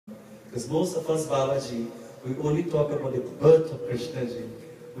Because most of us, Babaji, we only talk about the birth of Krishna Ji.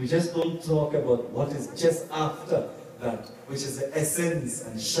 We just don't talk about what is just after that, which is the essence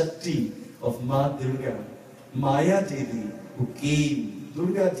and Shakti of Ma Durga, Maya Devi, who came,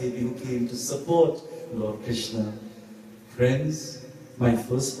 Durga Devi, who came to support Lord Krishna. Friends, my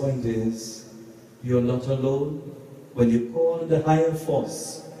first point is, you're not alone. When you call the higher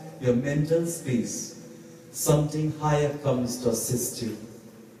force, your mental space, something higher comes to assist you.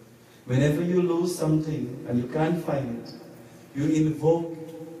 Whenever you lose something and you can't find it, you invoke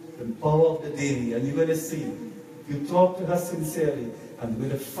the power of the Devi, and you're going to see, you talk to her sincerely, and you're going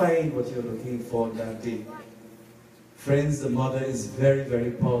to find what you're looking for that day. Friends, the mother is very,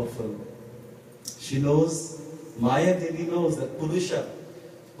 very powerful. She knows, Maya Devi knows that Purusha,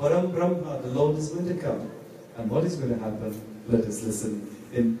 Param Brahma, the Lord is going to come. And what is going to happen? Let us listen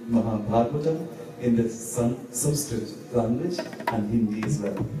in Bhagawatam, in the Sanskrit language and Hindi as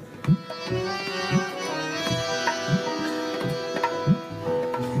well.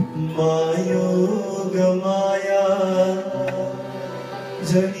 Mayoga Maya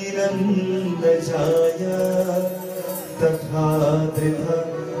Janinanda Jaya Tatha Dritha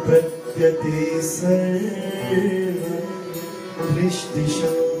Pratyate Sarva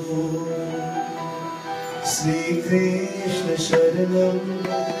Drishdisha Sri Krishna Sharanam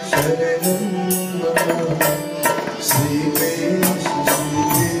Sharanam Sri Krishna Sri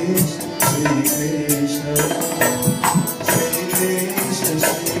Krishna Sri Krishna Sri Krishna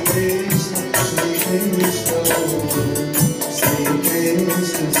Sri Krishna Sri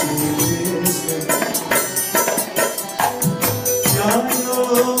Krishna Sri Krishna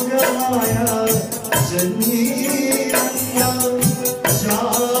Jayoga Maya Janiranya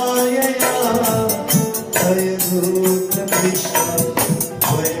Jayaya Ayurveda Krishna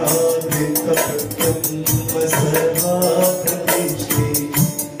Ayurveda Pratyam Vasarva Pradeshte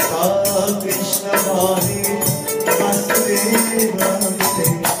Ta Krishna Bhari Vasudeva Vite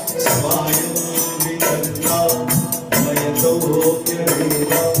Swayam Vikarna Mayato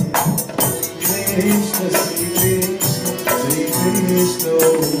Vyareva Krishna Sri Krishna Sri Krishna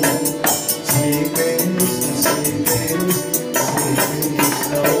Sri Krishna Sri Krishna Sri Krishna.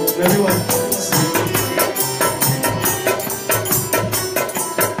 Everyone.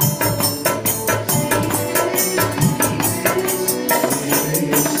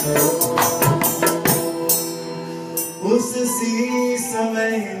 उसी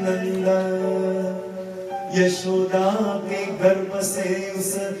समय नंदा यशोदा के गर्भ से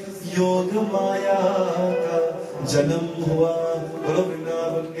उस योग माया का जन्म हुआ। बोलो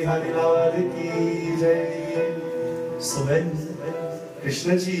वृंदावन बिहारी लाल की जय। So when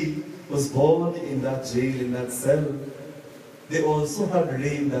Krishna ji was born in that jail, in that cell, they also had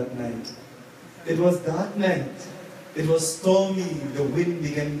rain that night. It was that night. It was stormy. The wind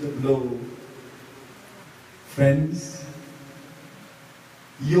began to blow. Friends,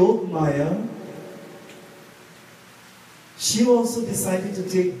 Yog Maya, she also decided to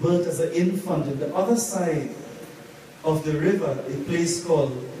take birth as an infant on the other side of the river, a place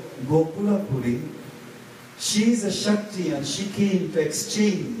called Gopulapuri. She is a Shakti and she came to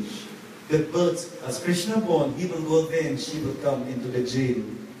exchange the birth. As Krishna born, he will go there and she will come into the jail.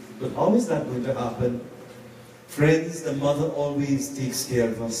 But how is that going to happen? Friends, the mother always takes care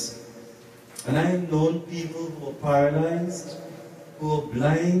of us. And I have known people who are paralyzed, who are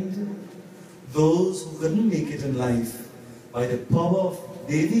blind, those who couldn't make it in life. By the power of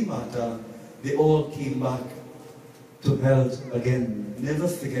Devi Mata, they all came back to health again. Never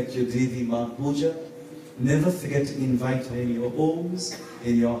forget your Devi Ma Puja. Never forget to invite her in your homes,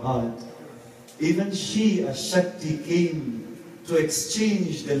 in your heart. Even she, as Shakti, came to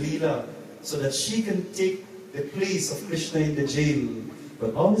exchange the Leela so that she can take the place of Krishna in the jail.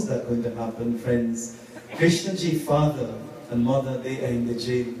 But how is that going to happen, friends? Krishna ji, father and mother, they are in the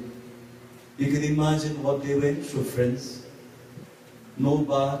jail. You can imagine what they went through, friends. No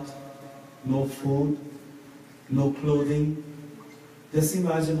bath, no food, no clothing. Just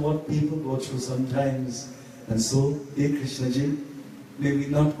imagine what people go through sometimes. And so, dear Krishna ji, may we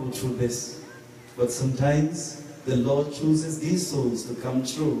not go through this. But sometimes the Lord chooses these souls to come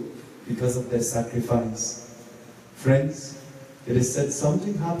through because of their sacrifice. Friends, it is said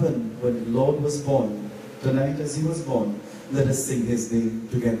something happened when the Lord was born. Tonight as he was born, let us sing his name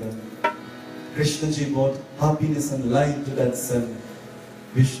together. Krishna ji brought happiness and light to that son.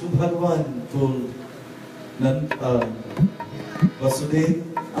 Vishnu Bhagavan told Vasudev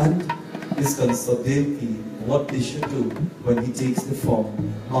and his consort Devaki what they should do when he takes the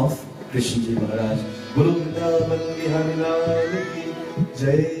form of Krishna ji Maharaj. Guru Vrindavan Bihari Lal ki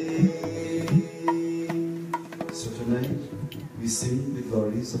Jai. So tonight we sing the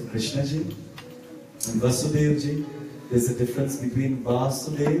glories importance of Krishna Ji and Vasudev Ji. There's a difference between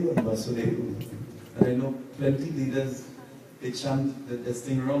Vasudev and Vasudev. And I know plenty leaders, they chant this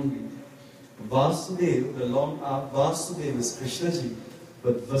thing wrongly. Vasudev, the long arm, Vasudev is Krishna Ji,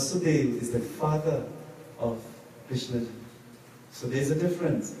 but Vasudev is the father of Krishna Ji. So there's a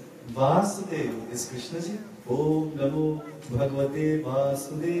difference. Vasudev is Krishna Ji. Om Namo Bhagavate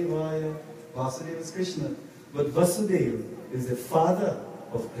Vasudevaya. Vasudev is Krishna. But Vasudev is the father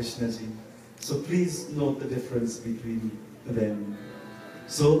of Krishna Ji. So please note the difference between them.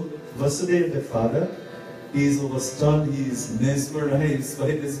 So Vasudev, the father, he is overstunned, he is mesmerized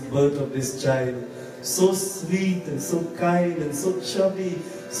by this birth of this child. So sweet and so kind and so chubby,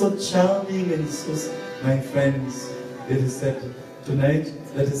 so charming and so... My friends, it is said, tonight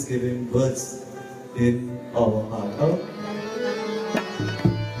let us give him birth in our heart. Huh?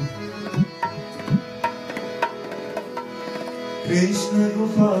 Krishna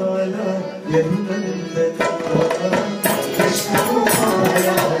Gopala Yadunandana, Krishna Gopala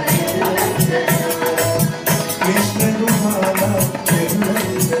Yadunandana, Krishna Gopala Yadunandana,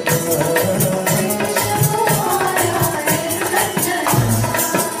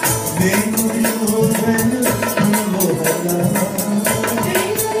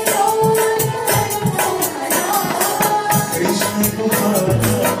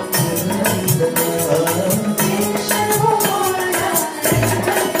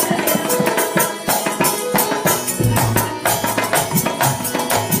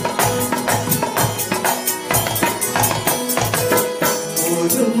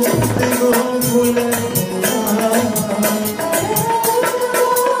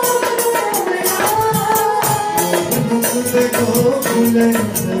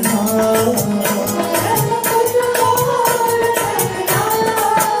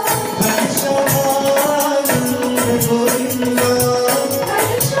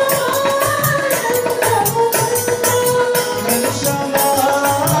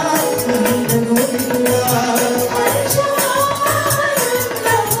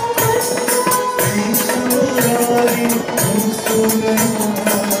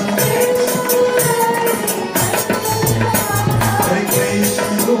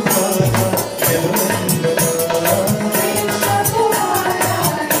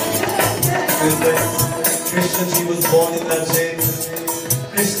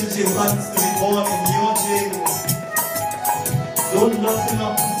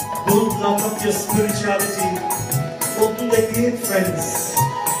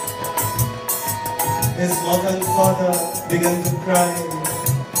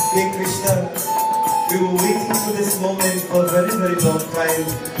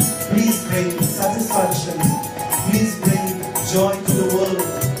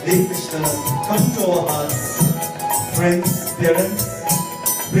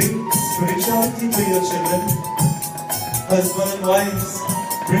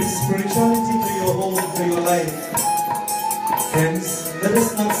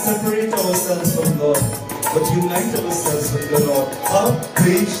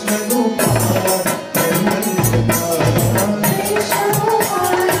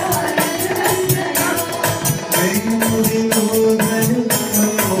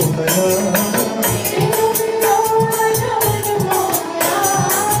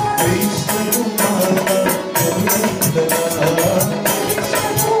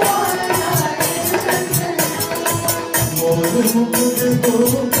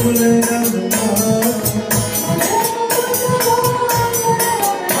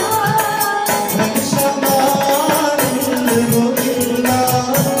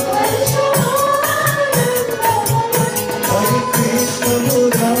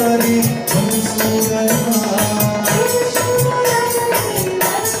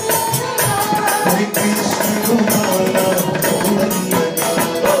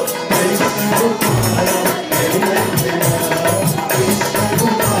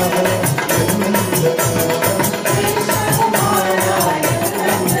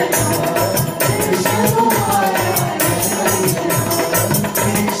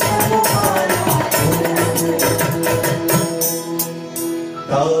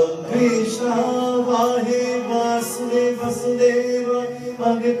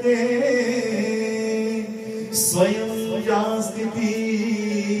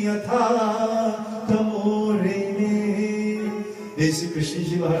 Krishna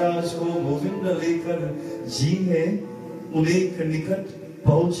ji महाराज को गोविंद लेकर जी है उन्हें निकट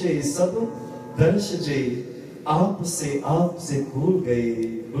पहुंचे सब दर्श जे आपसे भूल गए।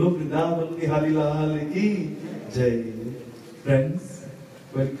 बोलो वृंदावन बिहारी लाल की जय। Friends,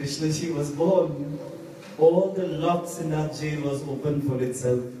 when Krishna ji was born, all the locks in that jail was open for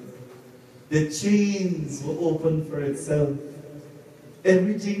itself. The chains were open for itself.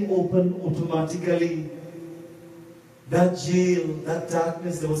 Everything opened automatically. That jail, that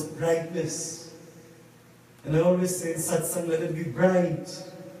darkness, there was brightness. And I always say in satsang, let it be bright.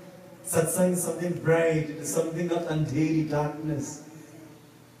 Satsang is something bright. It is something not undaily darkness.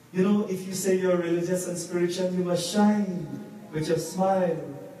 You know, if you say you're religious and spiritual, you must shine with your smile.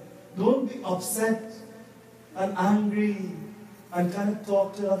 Don't be upset and angry and kind of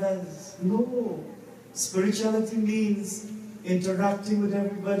talk to others. No. Spirituality means interacting with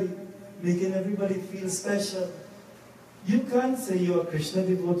everybody, making everybody feel special. You can't say you're a Krishna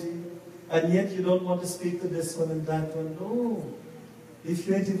devotee and yet you don't want to speak to this one and that one. No. If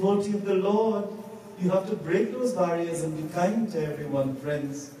you're a devotee of the Lord, you have to break those barriers and be kind to everyone,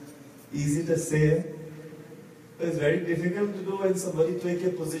 friends. Easy to say. It's very difficult to do when somebody takes a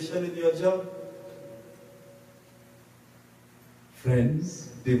position in your job. Friends,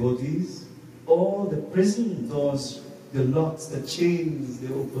 devotees, all the prison doors, the locks, the chains,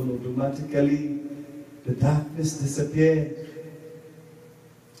 they open automatically. The darkness disappeared.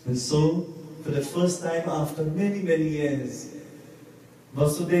 And so, for the first time after many, many years,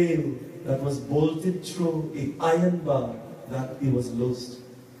 Vasudeva, that was bolted through an iron bar, that he was loosed.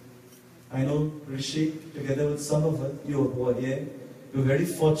 I know Rishi, together with some of us, you who are here, you were very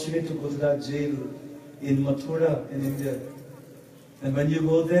fortunate to go to that jail in Mathura in India. And when you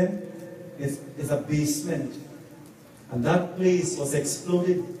go there, it's a basement. And that place was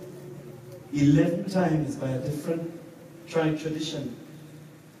exploded 11 times by a different tradition.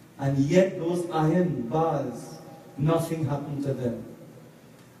 And yet those iron bars, nothing happened to them.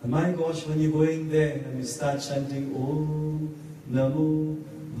 And my gosh, when you go in there and you start chanting, Om Namo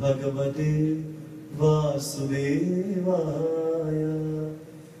Bhagavate Vasudevaya,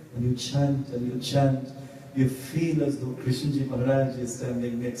 and you chant and you chant, you feel as though Krishnaji Maharaj is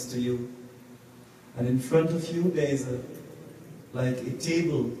standing next to you. And in front of you there is like a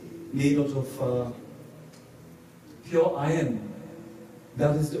table made out of pure iron.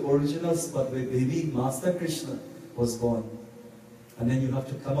 That is the original spot where baby Master Krishna was born. And then you have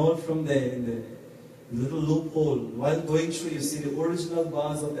to come out from there in the little loophole. While going through, you see the original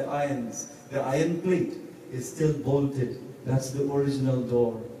bars of the irons. The iron plate is still bolted. That's the original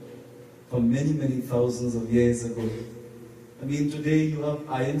door from many, many thousands of years ago. I mean, today you have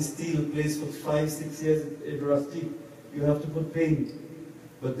iron steel placed for 5-6 years, it's rusty. You have to put paint.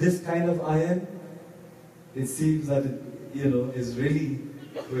 But this kind of iron, it seems that it, is really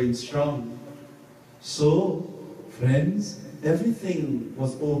going strong. So, friends, everything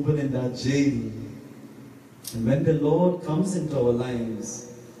was open in that jail. And when the Lord comes into our lives,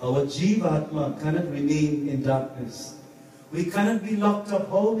 our Jivatma cannot remain in darkness. We cannot be locked up.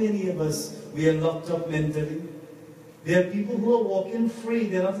 How many of us, we are locked up mentally? There are people who are walking free.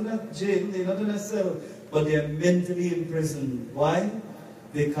 They're not in a jail, they're not in a cell, but they are mentally imprisoned. Why?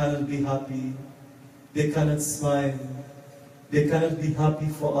 They cannot be happy. They cannot smile. They cannot be happy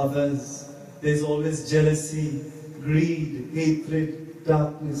for others. There's always jealousy, greed, hatred,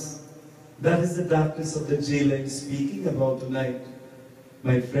 darkness. That is the darkness of the jail I'm speaking about tonight.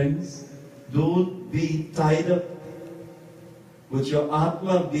 My friends, don't be tied up with your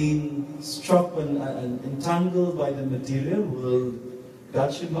Atma being struck and entangled by the material world.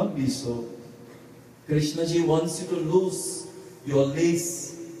 That should not be so. Krishnaji wants you to loose your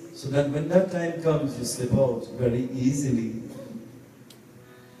lace so that when that time comes, you slip out very easily.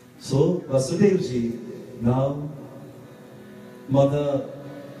 So, Vasudevji, now, Mother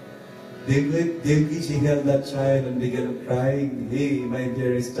Devaki ji held that child and began crying, hey, my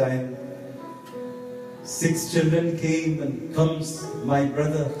dearest child. 6 children came and my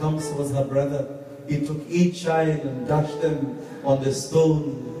brother, was her brother. He took each child and dashed them on the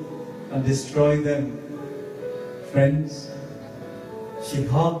stone and destroyed them. Friends, she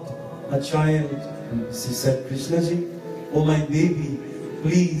hugged a child and she said, Krishnaji, oh my baby,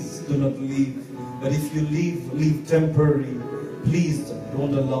 please do not leave. But if you leave, leave temporarily. Please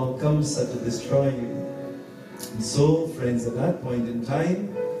don't allow Kamsa to destroy you. And so, friends, at that point in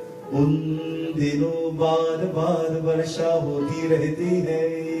time, Un dino baar baar varsha hoti rehti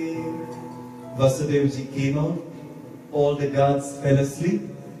hai. Vasudeva ji came out, all the gods fell asleep,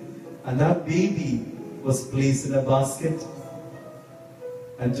 and that baby was placed in a basket.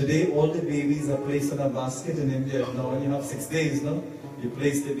 And today all the babies are placed in a basket in India. Now when you have 6 days, no? You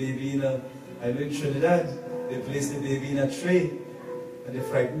place the baby in I know in Trinidad, they place the baby in a tray. And they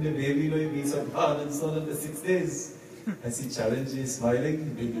frighten the baby, you being so hard and so on in the 6 days. I see Charanji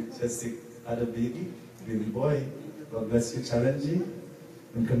smiling, baby just had a baby boy. God bless you, Charanji.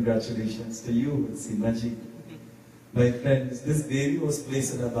 And congratulations to you, Simaji. My friends, this baby was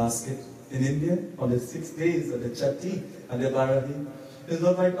placed in a basket in India on the 6 days of the Chatti and the Barahi. It's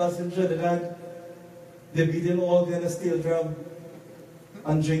not like us in Trinidad. They're beating all kind of steel drum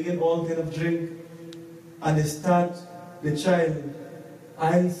and drinking all kind of drink. And they start the child.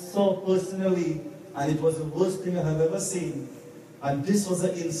 I saw personally, and it was the worst thing I have ever seen. And this was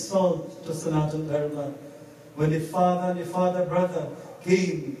an insult to Sanatana Dharma. When the father and the father brother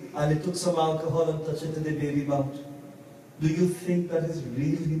came and they took some alcohol and touched it to the baby mouth. Do you think that is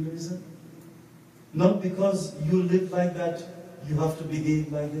real Hinduism? Not because you live like that, you have to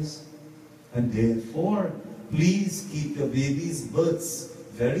behave like this. And therefore, please keep your baby's births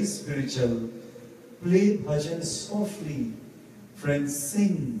very spiritual. Play bhajan softly. Friends,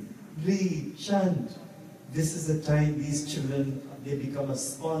 sing, read, chant. This is the time these children, they become a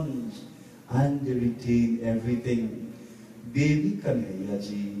sponge and they retain everything. Baby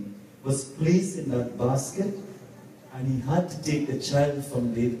Kanhaiyaji was placed in that basket and he had to take the child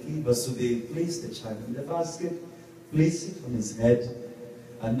from Devki. Vasudev placed the child in the basket, placed it on his head.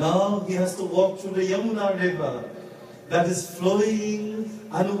 And now he has to walk through the Yamuna river that is flowing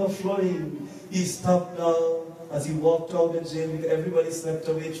and overflowing. He stopped now as he walked out the jail. Everybody slept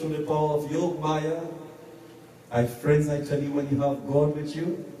away through the power of Yog Maya. Friends, I tell you, when you have God with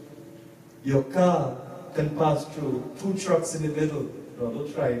you, your car can pass through 2 trucks in the middle. No,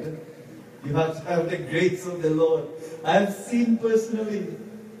 don't try it. You have to have the grace of the Lord. I have seen personally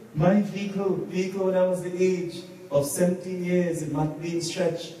my vehicle when I was the age of 17 years in McLean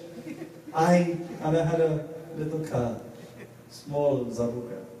Stretch. I had a little car, small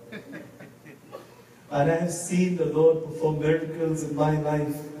Zabuka. And I have seen the Lord perform miracles in my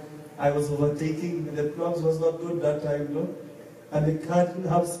life. I was overtaking, and the plugs was not good that time, no? And the car didn't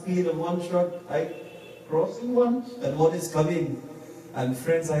have speed of 1 truck. I crossing one, and one is coming. And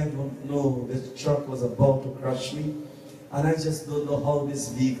friends, I don't know, the truck was about to crush me. And I just don't know how this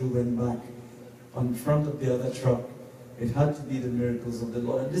vehicle went back on front of the other truck. It had to be the miracles of the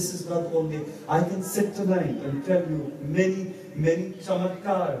Lord. And this is not only, I can sit tonight and tell you many, many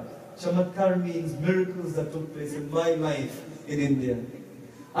chamatkar. Chamatkar means miracles that took place in my life in India.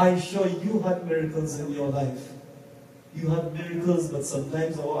 I'm sure you had miracles in your life. You had miracles, but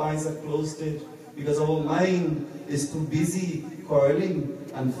sometimes our eyes are closed to it because our mind is too busy quarreling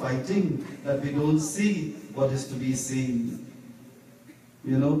and fighting that we don't see what is to be seen.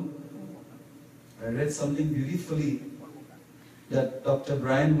 You know, I read something beautifully that Dr.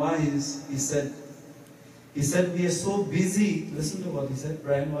 Brian Weiss, he said we are so busy, listen to what he said,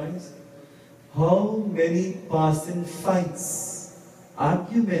 Brian Weiss, how many passing fights,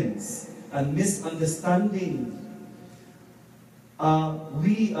 arguments and misunderstandings are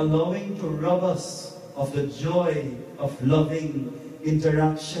we allowing to rob us of the joy of loving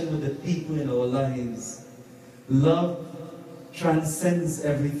interaction with the people in our lives. Love transcends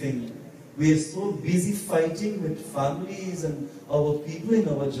everything. We are so busy fighting with families and our people in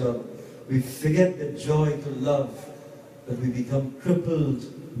our job. We forget the joy to love, that we become crippled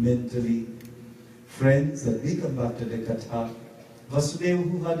mentally. Friends, that we come back to the Katha. Vasudeva,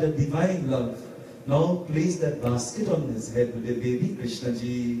 who had a divine love, now placed that basket on his head with the baby Krishna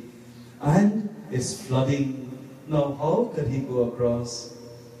ji and is flooding. Now how could he go across?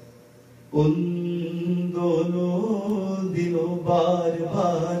 Un dono dino bar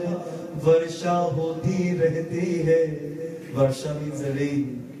bar varsha hoti rehti hai. Varsha means the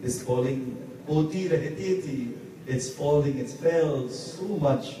rain is falling. Hoti rehti thi. It's falling, it's fell so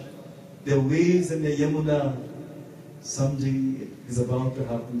much. The waves in the Yamuna, something is about to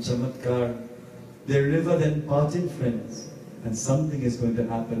happen, chamatkar. The river then parted, friends, and something is going to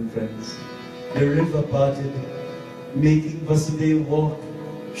happen, friends. The river parted, making Vasudeva walk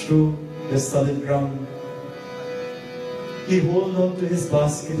through the solid ground. He held on to his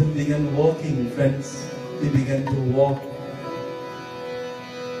basket and began walking, friends. He began to walk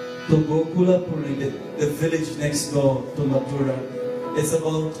to Gokulapuri, the village next door to Mathura. It's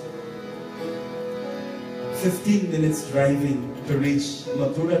about 15 minutes driving to reach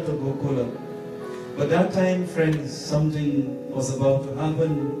Mathura to Gokula. But that time, friends, something was about to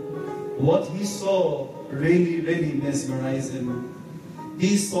happen. What he saw really, really mesmerized him.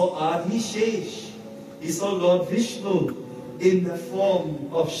 He saw Adhishesh. He saw Lord Vishnu in the form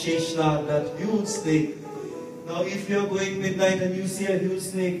of Sheshnath, that huge snake. Now, if you're going midnight and you see a huge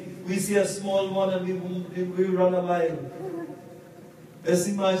snake, we see a small one and we run a mile. Let's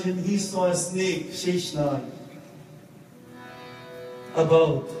imagine he saw a snake, Sheshnath,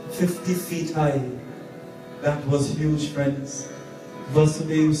 about 50 feet high. That was huge, friends.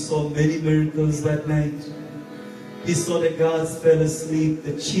 Vasudeva saw many miracles that night. He saw the guards fell asleep,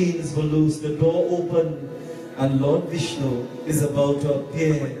 the chains were loose, the door opened, and Lord Vishnu is about to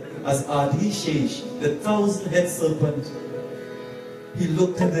appear as Adhishesh, the 1,000-head serpent. He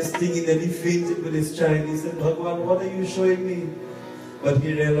looked at this thing and then he fainted with his child. He said, Bhagavan, what are you showing me? But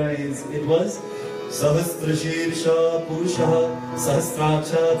he realized it was Sahasra Shirsha Purusha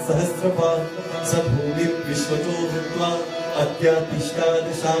Sahasrachat Sahasrapa Sabhumim Vishwato Vitva Atyatishta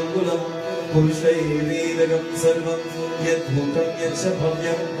Dishangulam Purushai Vedagam Sarvam Yat Bhutam Yat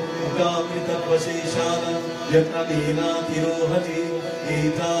Shabhavyam Ukamrita Vasheshana Yat Abhina Tirohati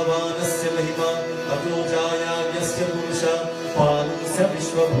Etavanasya Mahima Ato Jayagyasya Purusha Parusya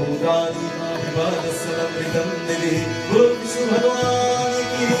Vishwabhutani Vivadasya Namritam Devi Guru Vishnu Bhagwan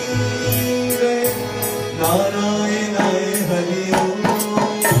Ki Jai Narayanaye Hari Om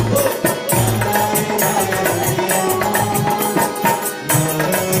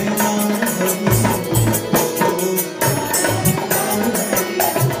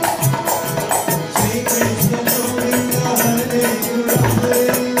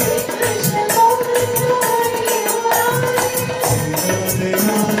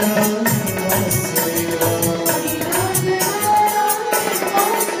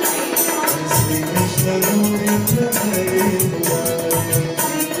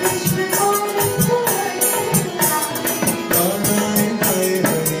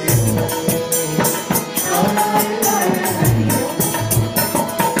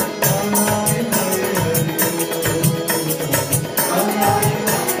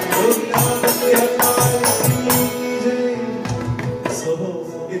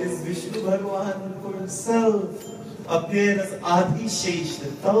appeared as Adhishesh, the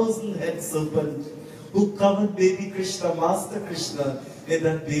 1,000-head serpent, who covered baby Krishna, Master Krishna, in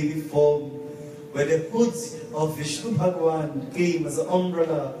that baby form, where the hoods of Vishnu Bhagwan came as an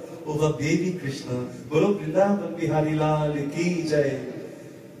umbrella over baby Krishna. Bolo Vrindavan Bihari Lal Ki Jai.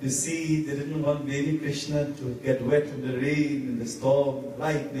 You see, they didn't want baby Krishna to get wet in the rain, in the storm,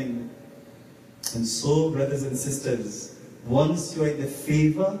 lightning. And so, brothers and sisters, once you are in the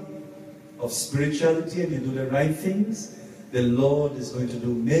favor of spirituality and you do the right things, the Lord is going to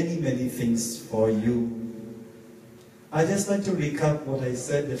do many, many things for you. I just like to recap what I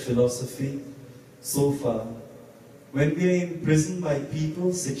said, the philosophy so far. When we are imprisoned by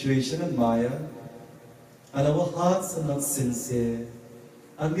people, situation and Maya, and our hearts are not sincere,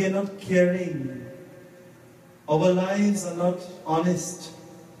 and we are not caring, our lives are not honest,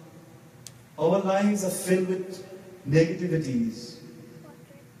 our lives are filled with negativities,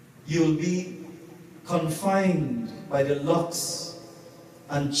 you will be confined by the locks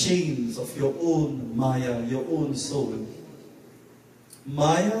and chains of your own Maya, your own soul.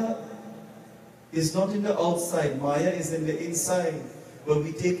 Maya is not in the outside, Maya is in the inside, where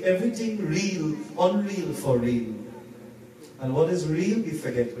we take everything real, unreal for real. And what is real, we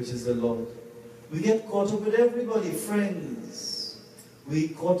forget, which is the Lord. We get caught up with everybody, friends. We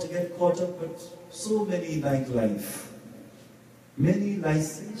get caught up with so many nightlife. Many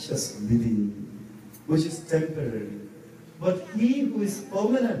licentious living, which is temporary. But he who is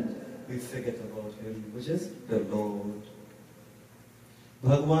permanent, we forget about him, which is the Lord.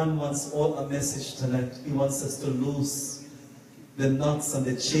 Bhagavan wants all a message tonight. He wants us to loose the knots and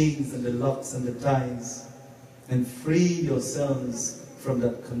the chains and the locks and the ties and free yourselves from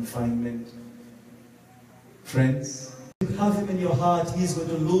that confinement. Friends, you have him in your heart, he's going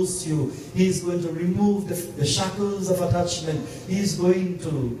to loose you. He's going to remove the shackles of attachment. He's going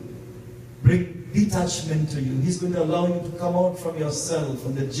to bring detachment to you. He's going to allow you to come out from yourself,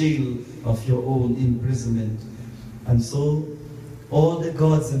 from the jail of your own imprisonment. And so, all the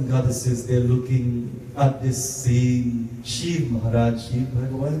gods and goddesses, they're looking at this same Shiv Maharaj, Shiv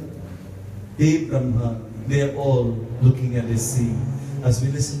Bhagawan, Dev Brahma, they're all looking at this scene. As we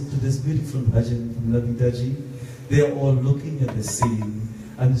listen to this beautiful bhajan from Lavita ji, they're all looking at the scene.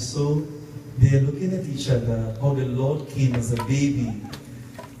 And so, they're looking at each other, how the Lord came as a baby.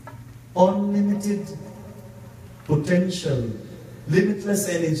 Unlimited potential, limitless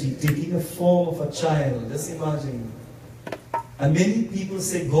energy, taking a form of a child. Just imagine. And many people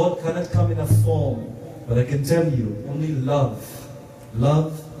say God cannot come in a form, but I can tell you, only love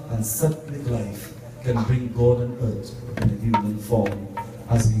and sattvic life can bring God on earth in a human form,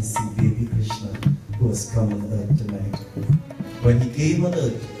 as we see baby Krishna, who has come on earth tonight. When he came on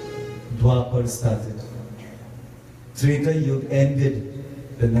earth, Dwapar started. Treta Yuga ended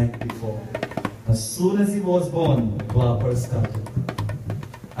the night before. As soon as he was born, Dwapar started.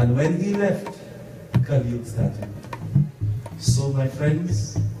 And when he left, Kali Yuga started. So my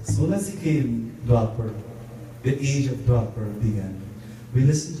friends, as soon as he came, Dwapar, the age of Dwapar began. we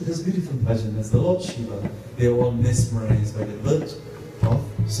listen to this beautiful bhajan as the Lord Shiva, they are all mesmerized by the birth of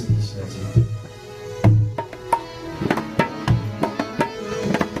Sudeshna Ji.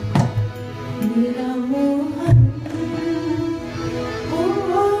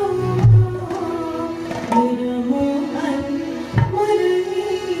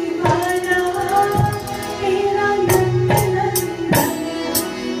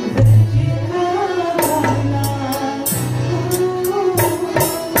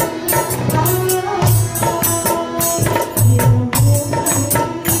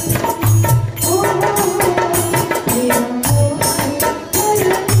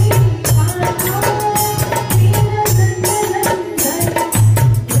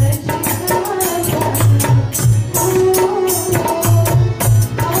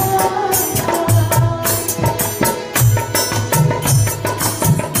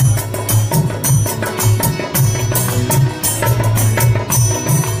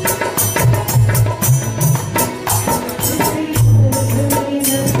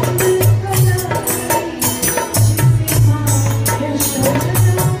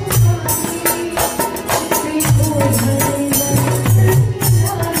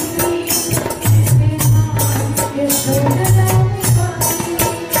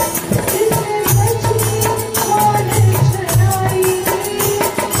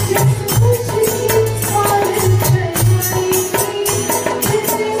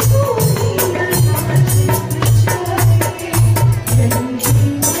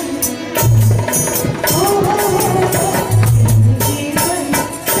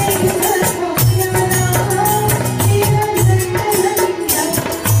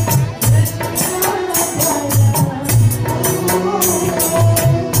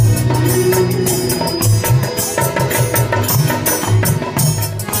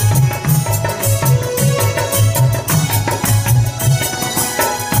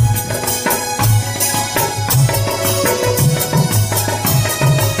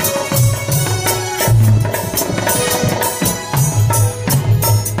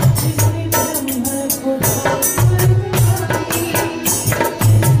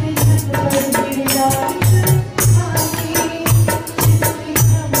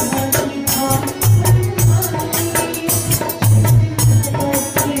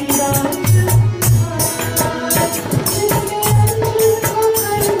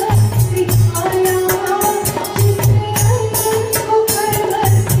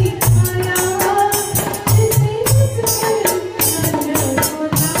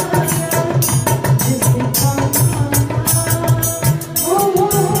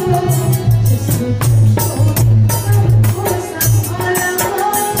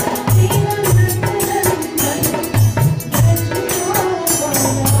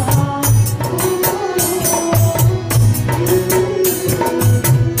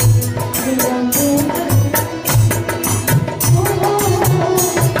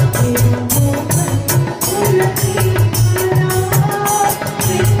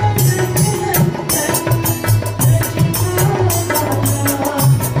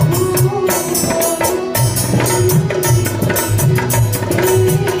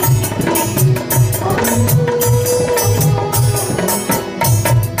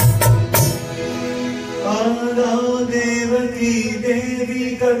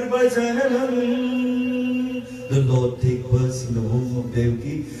 The Lord take birth in the womb of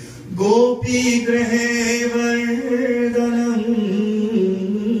Devaki. Gopi Grahe Vardhanam.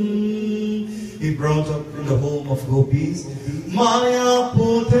 He brought up in the home of gopis. Maya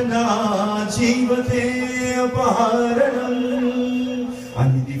Potana Jivate Apaharanam.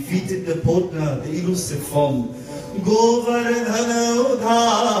 And he defeated the Potna, the elusive form. Govardhana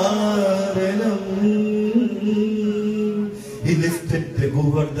Udharanam. He lifted the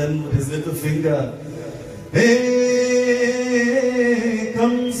Govardhan with his little finger. Hey,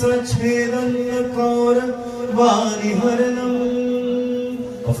 Kamsa Chedana Kaura Variharanam.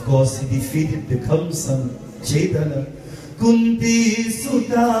 Of course, he defeated the Kamsa Chedana. Kunti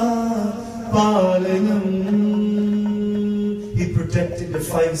Sutta Palanam. He protected the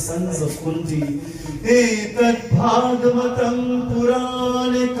 5 sons of Kunti. Etat Bhagavatam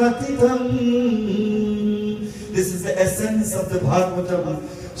Purane Katitam. This is the essence of the Bhagavatam.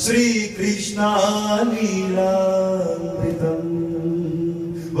 Shri Krishna Leelamritam.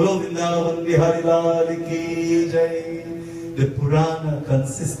 Bolo Vrindavan Bihari Lal Ki Jai. The Purana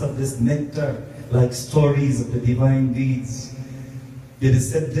consists of this nectar, like stories of the divine deeds. It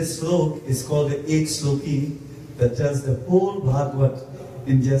is said this slok is called the 8th sloki that tells the whole Bhagavat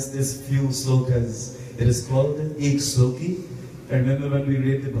in just these few slokas. It is called the 8th sloki. I remember when we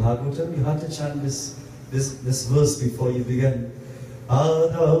read the Bhagavatam, you had to chant this verse before you began.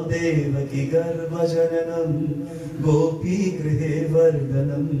 Adhav devaki garva jananam gopi grihe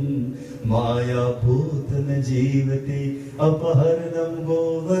vardhanam maya bhutana jivate apaharanam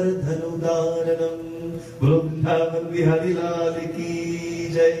govardhanudaranam Vrindavan Bihari Lal ki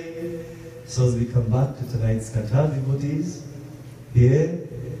jai. So as we come back to tonight's Katha, devotees, here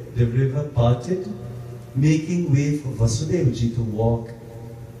the river parted, making way for Vasudevji to walk.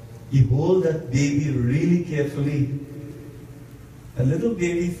 He hold that baby really carefully. A little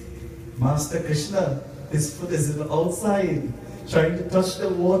baby, Master Krishna, his foot is outside, trying to touch the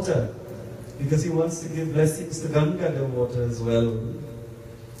water, because he wants to give blessings to Ganga, the water as well.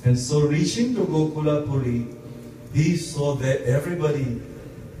 And so reaching to Gokula Puri, he saw that everybody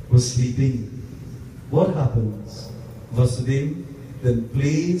was sleeping. What happens? Vasudeva then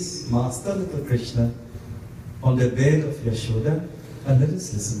placed Master Little Krishna on the bed of Yashoda, and let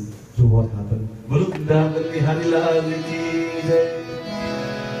us listen to what happened.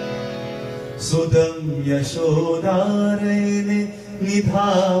 Sudam Yashodarene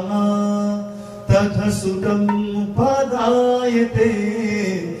Nidhama Tatha Sudam Padayate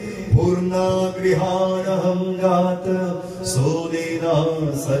Purna Grihanaham Gata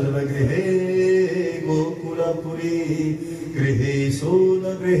Sodena Sarvagrihe Gokula Puri Grihe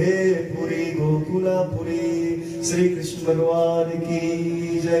Sona Grihe Puri Gokula Puri Sri Krishna Bhagavan ki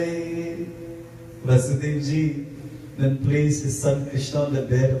jai. Vasudevji then placed his son Krishna on the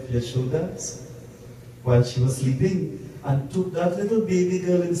bed of Yashoda while she was sleeping, and took that little baby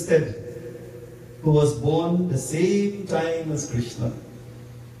girl instead, who was born the same time as Krishna.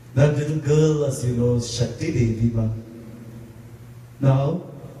 That little girl, as you know, is Shakti Devi Ma. Now,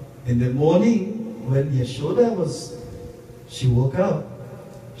 in the morning, when Yashoda she woke up,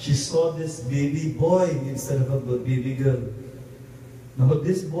 she saw this baby boy instead of a baby girl. Now,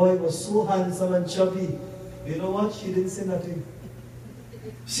 this boy was so handsome and chubby. You know what? She didn't say nothing.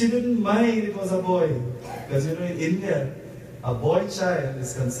 She didn't mind it was a boy. Because you know, in India, a boy child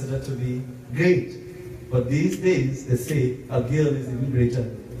is considered to be great. But these days, they say a girl is even greater.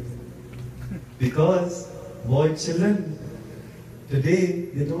 Because boy children,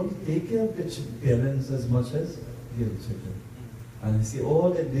 today, they don't take care of their parents as much as girl children. And I see all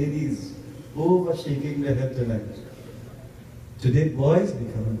the ladies over shaking their head tonight. Today, boys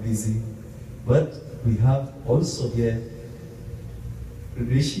become busy. But we have also here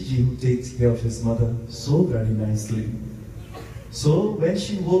Rishiji, who takes care of his mother so very nicely. So when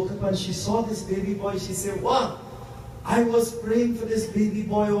she woke up and she saw this baby boy, she said, wow, I was praying for this baby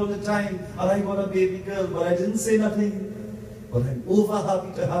boy all the time, and I got a baby girl, but I didn't say nothing. But I'm over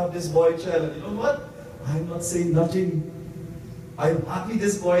happy to have this boy child. And you know what? I'm not saying nothing. I'm happy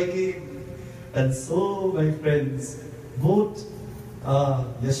this boy came. And so, my friends, both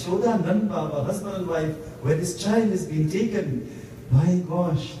Yashoda and Nanda, husband and wife, when this child is being taken, my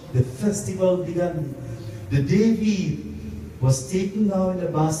gosh, the festival began. The Devi was taken now in a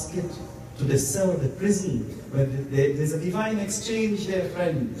basket to the cell, the prison, where there's a divine exchange there,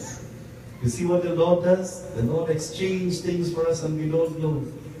 friends. You see what the Lord does? The Lord exchanges things for us and we don't know.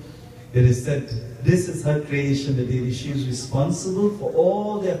 It is said, this is her creation, the Devi. She is responsible for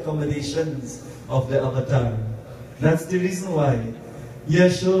all the accommodations of the avatar. That's the reason why.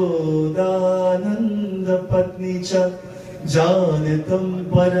 Yashodananda Patnicha Janatam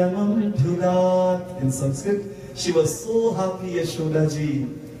Paramam Dhurat. In Sanskrit, she was so happy, Yashoda ji.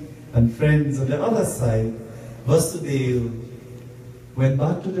 And friends, on the other side, Vasudeva went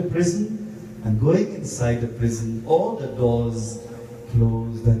back to the prison, and going inside the prison, all the doors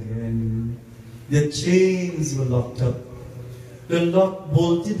closed again. The chains were locked up. The lock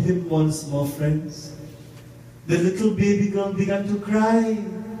bolted him once more, friends. The little baby girl began to cry,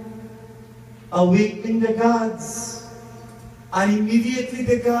 awakening the guards. And immediately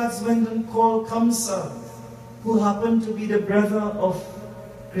the guards went and called Kamsa, who happened to be the brother of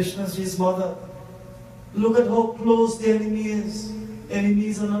Krishna's mother. Look at how close the enemy is.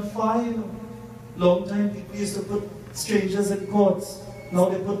 Enemies are not far, you know. Long time people used to put strangers in courts. Now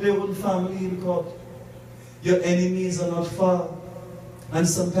they put their own family in court. Your enemies are not far. And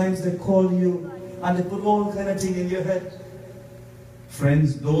sometimes they call you and they put all kind of thing in your head.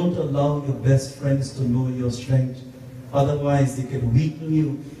 Friends, don't allow your best friends to know your strength. Otherwise, they can weaken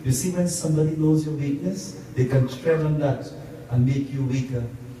you. You see, when somebody knows your weakness, they can tread on that and make you weaker.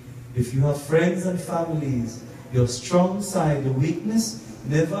 If you have friends and families, your strong side, your weakness,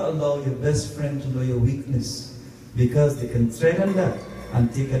 never allow your best friend to know your weakness, because they can tread on that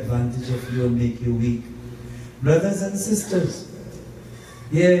and take advantage of you and make you weak. Brothers and sisters,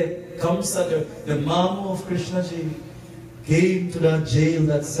 here comes the Mamu of Krishna ji, came to that jail,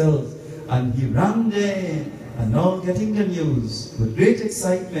 that cell, and he ran there And now getting the news with great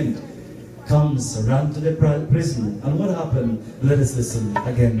excitement, comes, ran to the prison. And what happened? Let us listen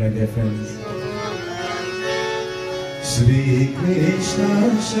again, my dear friends. Shri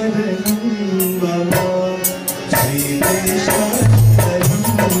Krishna Sharanam Bhava, Shri Krishna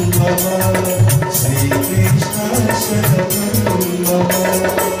Sharanam Bhava, Shri Krishna Sharanam Bhava.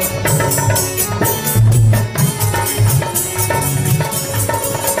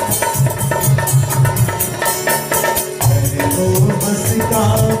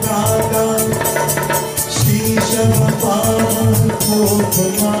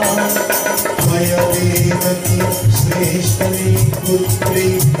 Shrestani Putri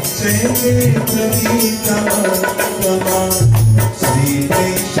Chete Pradita Kama Shri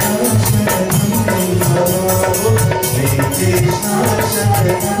Krishna Sharanam Bhava Shri Krishna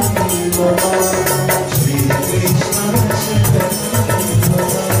Sharanam Bhava Shri Krishna Sharanam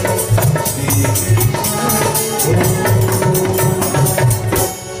Bhava Shri Krishna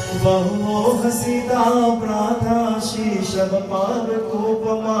Bahu Hasida Pradha Shishab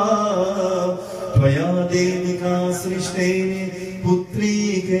Padakopama Tvaya Devika Srishtene Putri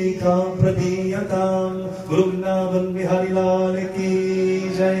Keika Pradiyatam Vrunavan Bihari Lal Ki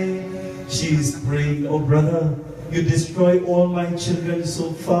Jai. She is praying, oh brother, you destroy all my children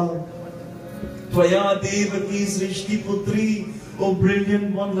so far. Tvaya Devaki Srishti Putri, oh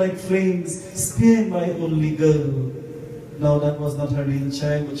brilliant one like flames, spare my only girl. Now that was not her real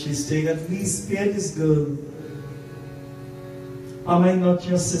child, but she's saying, at least spare this girl. Am I not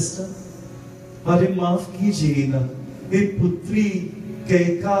your sister? Hare maaf kijiye na. Hey putri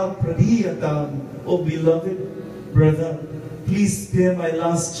kaika pradiyatam. Oh beloved brother, please spare my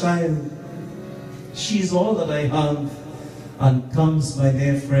last child. She is all that I have. And comes, my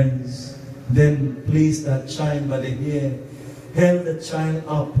dear friends, then placed that child by the hair, held the child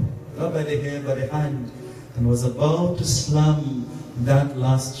up, not by the hair, by the hand, and was about to slam that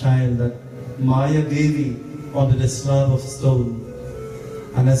last child, that Maya Devi, onto the slab of stone.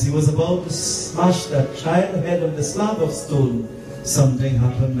 And as he was about to smash that child head on the slab of stone, something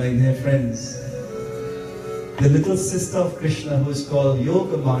happened, my dear friends. The little sister of Krishna, who is called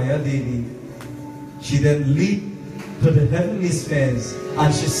Yoga Maya Devi, she then leaped to the heavenly spheres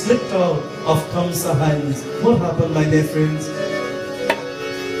and she slipped out of Kamsa's hands. What happened, my dear friends?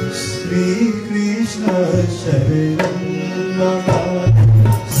 Shri Krishna Sharanam Bhava,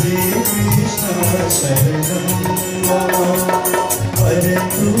 Shri Krishna Sharanam Bhava,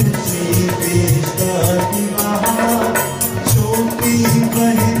 Parantu Shri Krishna Vivaha, Choti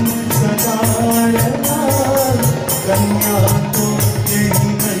Bahin Sadarana, Kanya Ko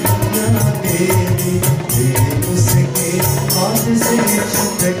Yehi Kanya Devi, Dev Uske Hath Se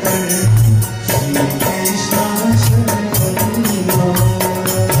Chhat Kar, Shri Krishna Sharanam Bhava.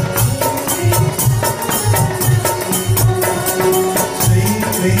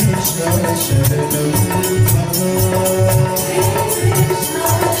 Krishna Sharanam Bhava, Krishna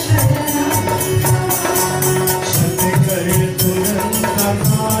Sharanam Bhava, Shatikar Turanta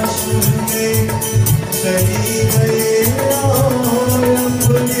Bhashur mein chali gaye aurang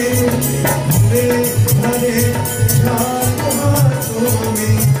mein, Hare Hare Jhat haathon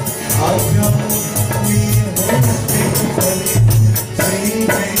mein, Aajna mein hoste kare, Shri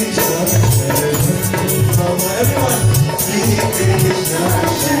Krishna Sharanam Bhava. Everyone, Shri Krishna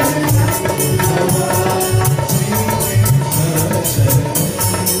Sharanam Bhava, Shri Krishna Sharanam Bhava,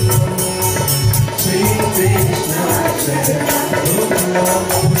 Shri Krishna Sharanam Bhava.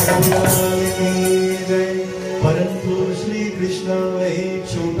 परंतु श्री कृष्ण एक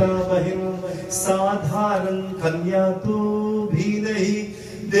छोटा बहन साधारण कन्या तो भी नहीं,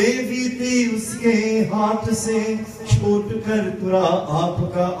 देवी थी उसके हाथ से छूट कर तुरा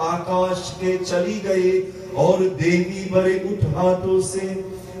आपका आकाश के चली गए, और देवी बड़े उठ हाथों से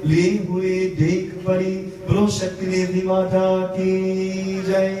ले हुए देख पड़ी। बोलो शक्ति देवी माता की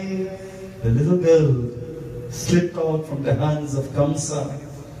जय। The little girl slipped out from the hands of Kamsa,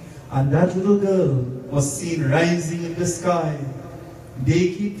 and that little girl was seen rising in the sky.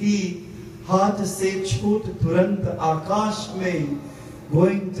 देखी थी हाथ से छूट तुरंत आकाश में,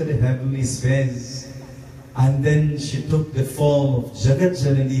 going to the heavenly spheres. And then she took the form of Jagat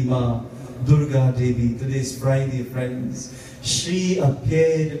Janani Ma, Durga Devi. Today's Friday, friends. She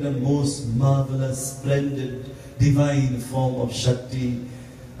appeared in the most marvelous, splendid, divine form of Shakti.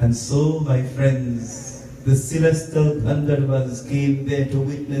 And so, my friends, the celestial Gandharvas came there to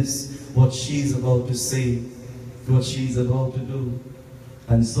witness what she is about to say, what she is about to do.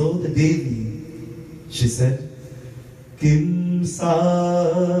 And so the Devi, she said, Kim sa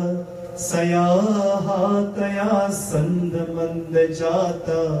sayahataya sandamanda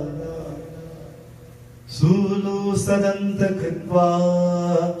jata Sulu sadanta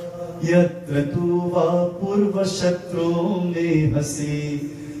kritva yatra tu va purva shatru me hasi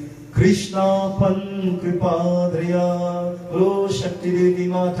Krishna pan kripadriya Lo Shakti Devi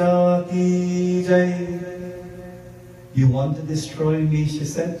Mata ki jai. You want to destroy me, she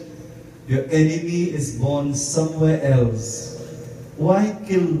said. Your enemy is born somewhere else. Why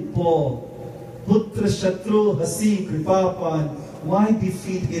kill poor Putra Shatru Hasi Kripapan? Why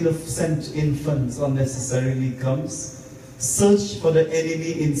defeat innocent infants unnecessarily comes? Search for the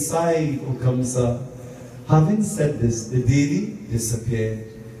enemy inside, O Kamsa. Having said this, the Devi disappeared.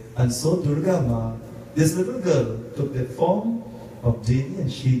 And so Durga Ma, this little girl, took the form of Devi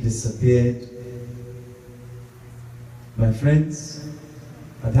and she disappeared. My friends,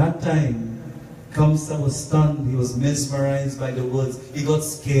 at that time, Kamsa was stunned, he was mesmerized by the words. He got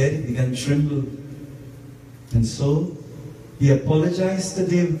scared, he began to tremble. And so, he apologized to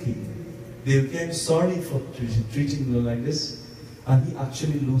Devaki. Devaki, I'm sorry for treating them like this. And he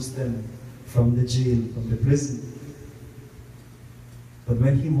actually loosed them from the jail, from the prison. But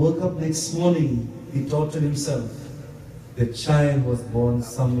when he woke up next morning, he thought to himself, the child was born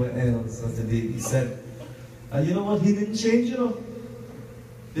somewhere else, as the Devi said. And you know what? He didn't change, you know.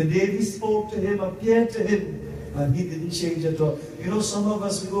 The Devi spoke to him, appeared to him, and he didn't change at all. You know, some of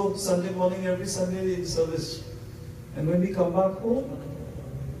us, we go Sunday morning, every Sunday in service. And when we come back home,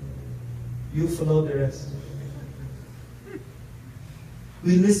 you follow the rest.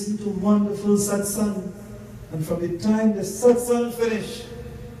 We listen to wonderful satsang. And from the time the satsang finish,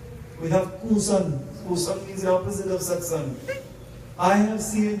 we have kusang. Kusang means the opposite of satsang. I have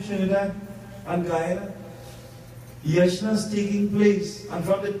seen in Trinidad and Guyana, yajnas taking place. And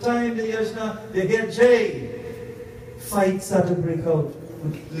from the time the yajna, they hear Jai, fights start to break out.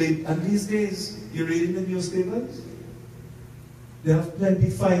 And these days, you read in the newspapers, they have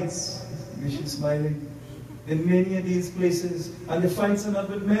plenty fights. She's smiling. In many of these places. And the fights are not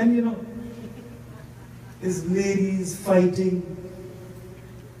with men, you know. It's ladies fighting,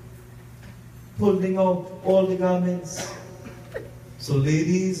 pulling out all the garments. So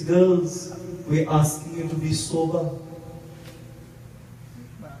ladies, girls, we're asking you to be sober.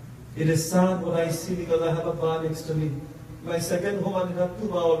 It is sad what I see because I have a bar next to me. My second home, I have two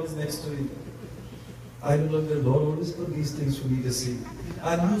bars next to me. I don't know if the Lord always put these things for me to see.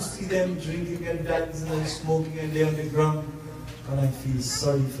 And you see them drinking and dancing and smoking and they're on the ground. And I feel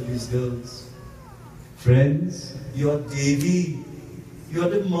sorry for these girls. Friends, you are Devi. You are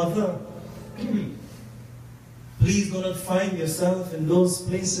the mother. Please do not find yourself in those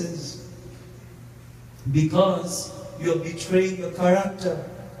places because you are betraying your character.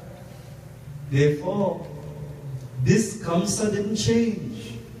 Therefore, this Kamsa didn't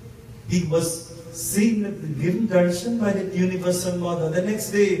change. He was seen, given darshan by the universal mother. The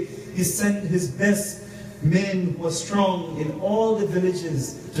next day, he sent his best men who were strong in all the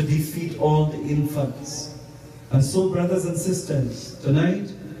villages to defeat all the infants. And so, brothers and sisters,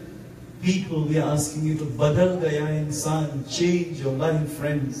 tonight, people, we are asking you to badal gaya insan, change your life,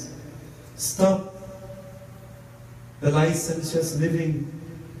 friends. Stop the licentious living.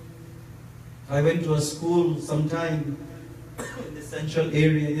 I went to a school sometime in the central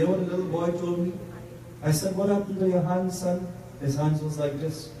area. You know what a little boy told me? I said, what happened to your hands, son? His hands was like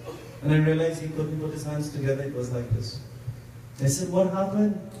this. And I realized he couldn't put his hands together, it was like this. I said, what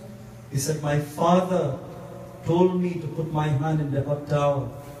happened? He said, my father told me to put my hand in the hot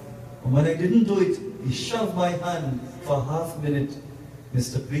towel. And when I didn't do it, he shoved my hand for half a minute.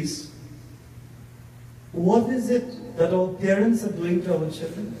 Mr. Priest, what is it that our parents are doing to our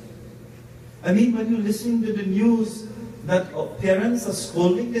children? I mean, when you listen to the news that our parents are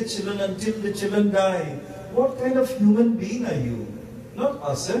scolding their children until the children die, what kind of human being are you? Not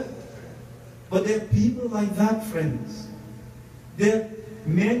us, eh? But there are people like that, friends. There are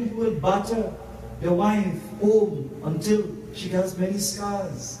men who will batter their wife home until she has many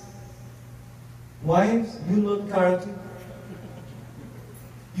scars. Wives, you learn karate.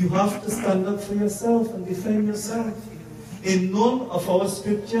 You have to stand up for yourself and defend yourself. In none of our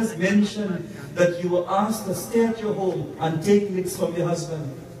scriptures mention that you were asked to stay at your home and take licks from your husband.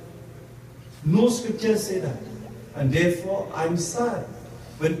 No scriptures say that. And therefore, I'm sad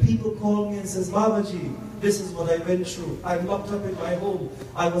when people call me and says, Babaji, this is what I went through. I'm locked up in my home.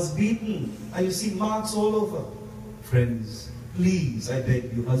 I was beaten. And you see marks all over. Friends, please, I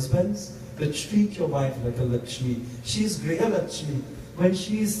beg you, husbands, to treat your wife like a Lakshmi. She's Griha Lakshmi. When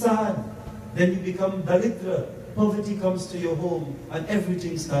she is sad, then you become Dalitra. Poverty comes to your home and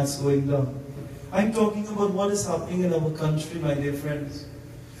everything starts going down. I'm talking about what is happening in our country, my dear friends.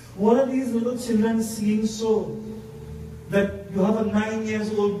 What are these little children seeing so? That you have a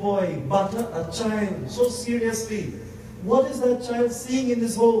 9-year-old boy boy batter a child so seriously? What is that child seeing in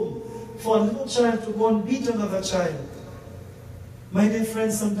his home for a little child to go and beat another child? My dear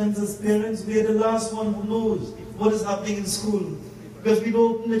friends, sometimes as parents, we are the last one who knows what is happening in school, because we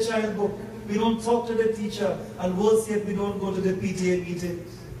don't open the child book, we don't talk to the teacher, and worse yet, we don't go to the PTA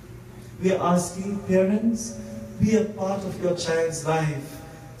meetings. We are asking parents, be a part of your child's life.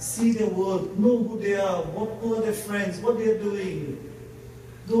 See their world, know who they are, who are their friends, what they are doing.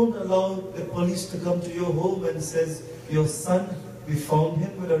 Don't allow the police to come to your home and says, your son, we found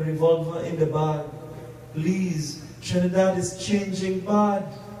him with a revolver in the bag. Please, Trinidad is changing bad.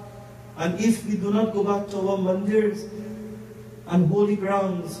 And if we do not go back to our mandirs and holy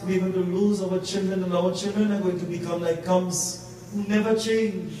grounds, we're going to lose our children, and our children are going to become like Kams who never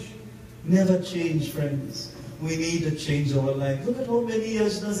change. Never change, friends. We need to change our life. Look at how many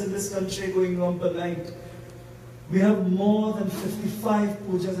yajnas in this country going on per night. We have more than 55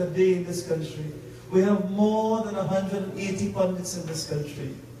 pujas a day in this country. We have more than 180 Pundits in this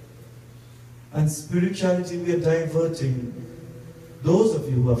country. And spirituality we are diverting. Those of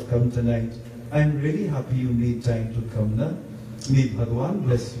you who have come tonight, I'm really happy you made time to come now. May Bhagavan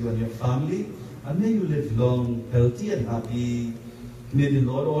bless you and your family, and may you live long, healthy and happy. May the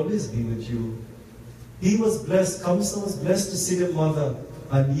Lord always be with you. He was blessed, Kamsa was blessed to see the mother,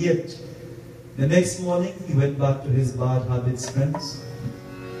 and yet, the next morning, he went back to his bad habits, friends.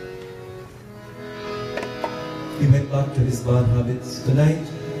 He went back to his bad habits. Tonight,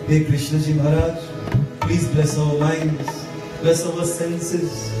 may Krishnaji Maharaj, please bless our minds, bless our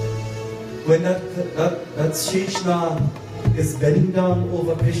senses. When that Sheshna is bending down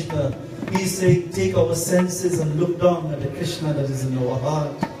over Krishna, he's saying, take our senses and look down at the Krishna that is in our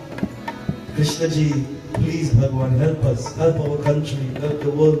heart. Krishnaji, please Bhagavan, help us, help our country, help the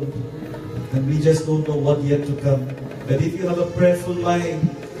world. And we just don't know what yet to come. But if you have a prayerful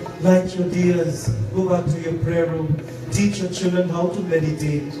mind, light your dears, go back to your prayer room, teach your children how to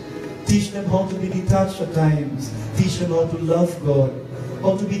meditate, teach them how to be detached at times, teach them how to love God,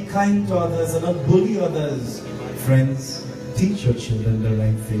 how to be kind to others and not bully others. Friends, teach your children the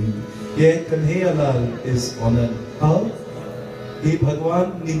right thing. Yeah, Kanhaiya Lal is honored. How? Hey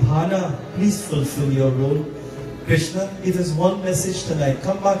Bhagwan, Nibhana, please fulfill your role. Krishna, it is one message tonight.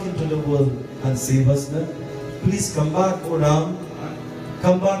 Come back into the world and save us now. Please come back, O Ram.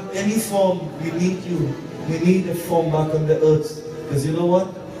 Come back, any form, we need you. We need a form back on the earth. Because you know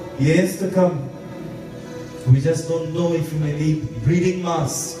what? Years to come. We just don't know if we may need breathing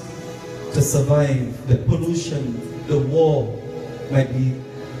mass to survive. The pollution, the war might be.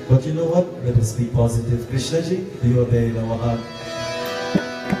 But you know what? Let us be positive. Krishnaji, you are there in our heart.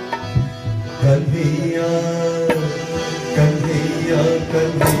 Kanhaiya, Kanhaiya,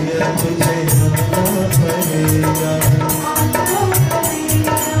 Kanhaiya, tujhe aana padega.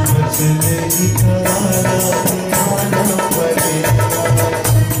 Vachan nikara, aana padega.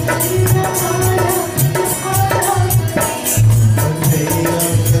 Kanhaiya,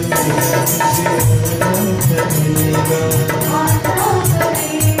 Kanhaiya, tujhe aana padega.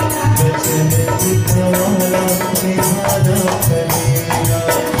 Vachan nikara, aana padega.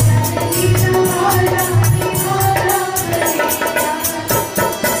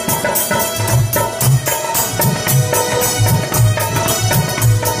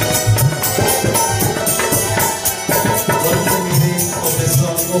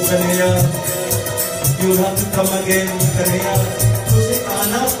 You have to come again, Kanhaiya. Tujhe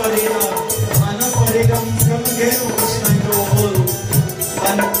aana padega means come again, Krishna, in your world.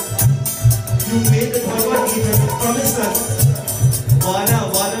 And you made the Bhagavad Gita to promise us. Vada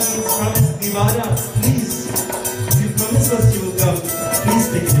means promise, Nivada. Please, you promise us you will come. Please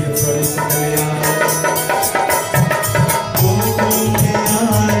take me your promise, Kanhaiya.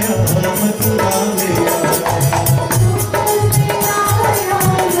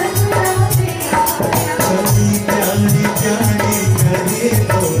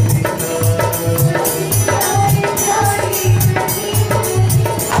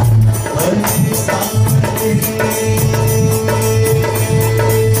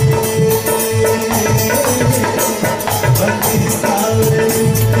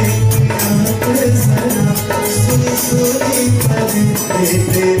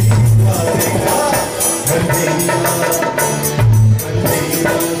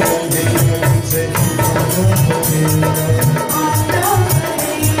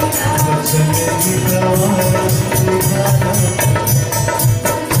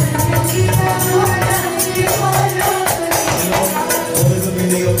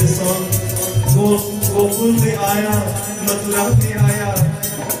 Gokul mein aaya, Mathura mein aaya.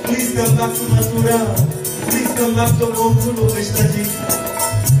 Please come back to Mathura. Please come back to Gokul, Krishnaji.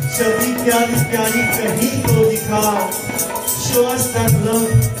 छवि प्यारी प्यारी कहीं तो दिखा. Show us that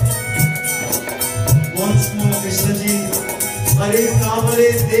love. Once more, Krishna ji. अरे कांवरे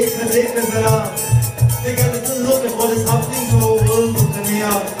देख देख जरा. Take a little look at what is happening to our world,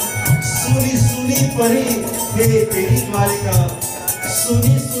 Cunupia. Suni suni pari, hey peri dwarika.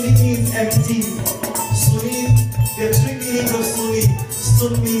 Suni suni means empty. Suni, there are three meanings of suni.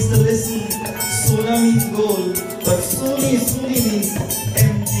 Sun means to listen. Sona means gold. But suni suni means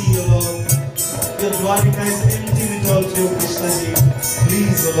empty, O Lord. Your dwarika is empty without you, Krishna ji.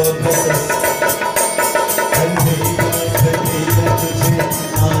 Please, O Lord, bless us.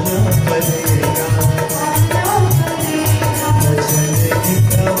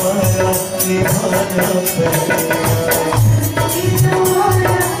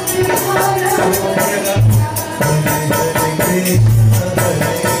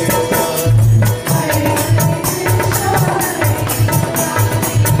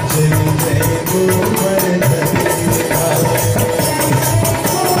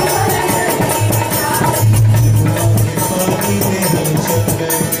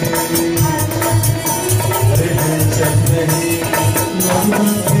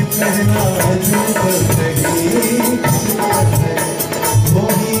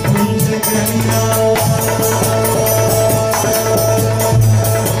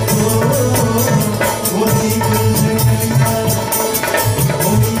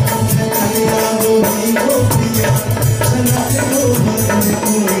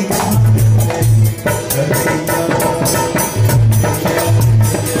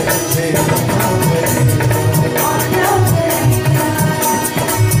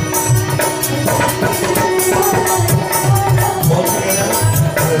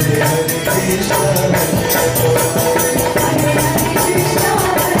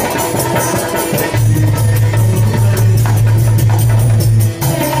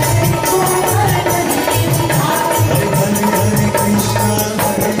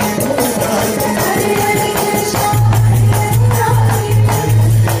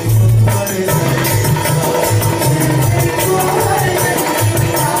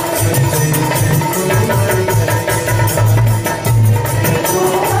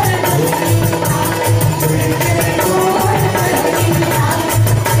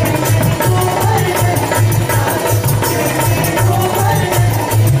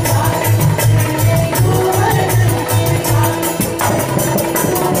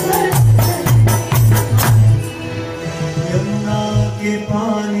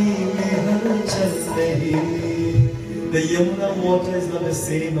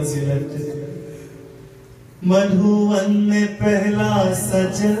 मधुवन में पहला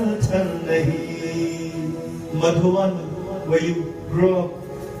सजल थल नहीं. Madhuvan, where you grow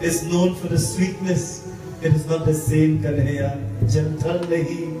up, is known for the sweetness. It is not the same, Kanhaiya. Jal thal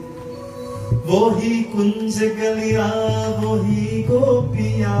nahi. Wohi kunj galiya, wohi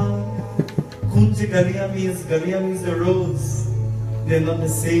gopiya. Kunj galiya means the roads. They are not the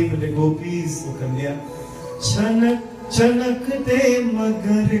same with the gopis, O Kanhaiya. Chanak चनकते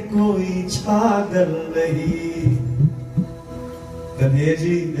मगर कोई छागल नहीं. Kanhaiya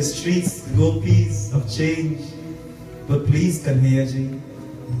ji, the streets, the gopis have changed. But please, Kanhaiya ji,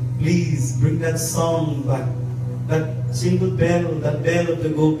 please bring that song back. That single bell, that bell of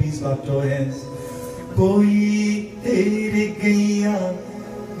the gopis back to our hands. Koi tere gaiya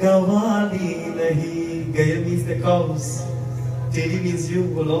gawali nahi. Gaya means the cows. Teri means you,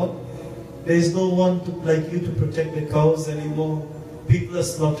 O Lord. There is no one like you to protect the cows anymore. People are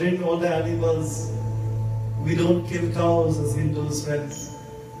slaughtering all the animals. We don't kill cows as Hindus, friends.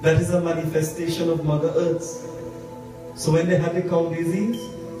 That is a manifestation of Mother Earth. So when they had the cow disease,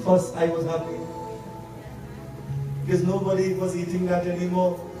 first I was happy. Because nobody was eating that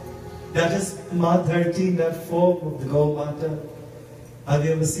anymore. That is Ma 13, that form of the Gau Mata. Have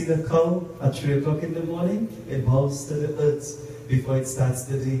you ever seen a cow at 3 o'clock in the morning? It bows to the earth before it starts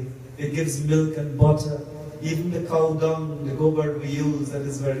the day. It gives milk and butter. Even the cow dung, the gobar we use, that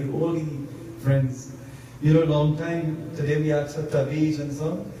is very holy, friends. You know, long time, today we ask for tabiz and so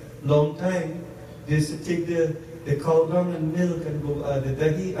on. Long time, they used to take the cow dung and milk and go, the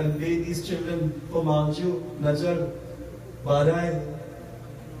dahi and lay these children for manju, najar, barai.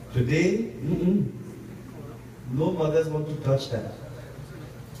 Today, no mothers want to touch that.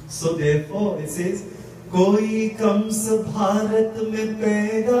 So therefore, it says, कोई कंस भारत में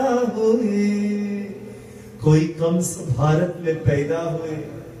पैदा हुए, कोई कंस भारत में पैदा हुए.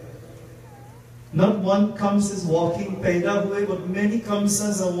 Not one Kams is walking पैदा हुए, but many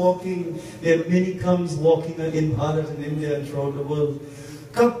Kamsas are walking. There are many Kams walking in Bharat and India and throughout the world.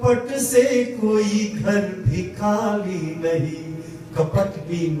 कपट से कोई घर भी खाली नहीं. Kapat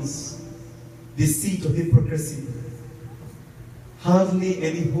means deceit or hypocrisy. Hardly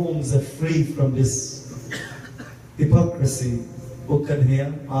any homes are free from this hypocrisy. O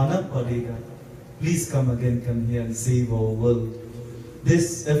Kanhaiya, aana padega. Please come again, Kanhaiya, and save our world.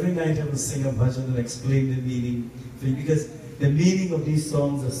 This, every night I will sing a bhajan and explain the meaning for you, because the meaning of these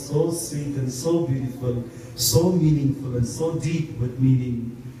songs are so sweet and so beautiful, so meaningful and so deep with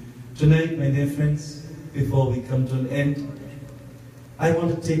meaning. Tonight, my dear friends, before we come to an end, I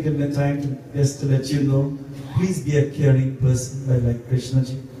want to take the time to just to let you know, please be a caring person like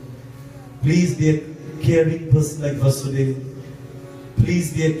Krishnaji. Please be a caring person like Vasudeva.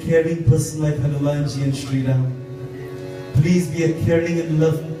 Please be a caring person like Hanumanji and Sri Ram. Please be a caring and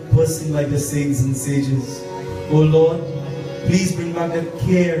loving person like the saints and sages. Oh Lord, please bring back that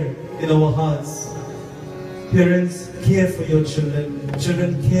care in our hearts. Parents, care for your children.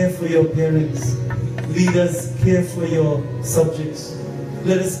 Children, care for your parents. Leaders, care for your subjects.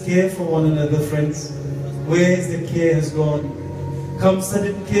 Let us care for one another, friends. Where is the care has gone? Kamsa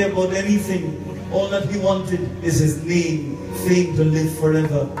didn't care about anything. All that he wanted is his name, fame to live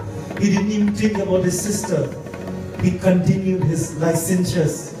forever. He didn't even think about his sister. He continued his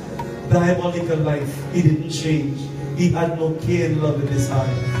licentious, diabolical life. He didn't change. He had no care and love in his heart.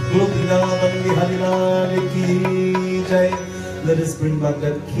 Let us bring back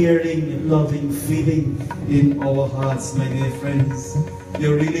that caring, loving feeling in our hearts, my dear friends.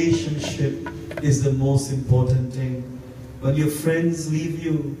 Your relationship is the most important thing. When your friends leave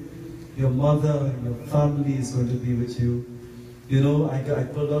you, your mother, your family is going to be with you. You know, I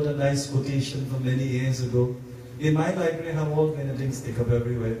pulled out a nice quotation from many years ago. In my library, I have all kind of things stick up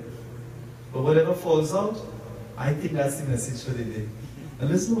everywhere. But whatever falls out, I think that's the message for the day. And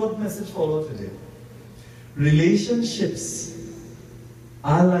listen to what message followed today. Relationships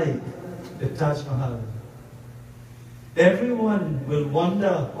are like the Taj Mahal. Everyone will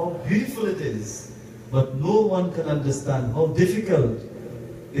wonder how beautiful it is, but no one can understand how difficult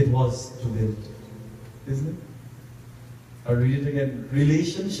it was to build. Isn't it? I'll read it again.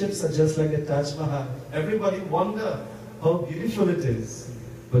 Relationships are just like a Taj Mahal. Everybody wonder how beautiful it is,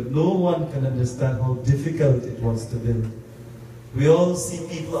 but no one can understand how difficult it was to build. We all see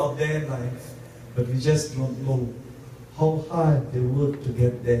people out there in life, but we just don't know how hard they work to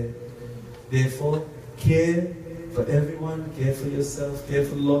get there. Therefore, care for everyone, care for yourself, care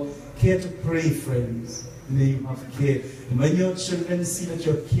for the Lord, care to pray, friends. May you have care. And when your children see that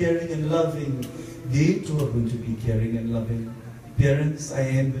you're caring and loving, they too are going to be caring and loving. Parents, I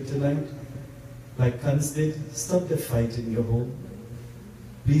end with tonight. Like Kans did, stop the fight in your home.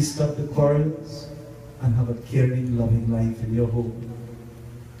 Please stop the quarrels and have a caring, loving life in your home.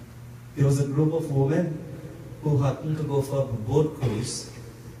 There was a group of women who happened to go for a boat cruise.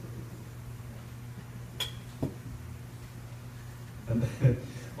 And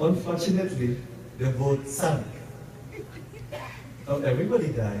unfortunately, the boat sank. Not everybody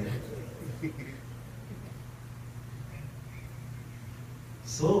died.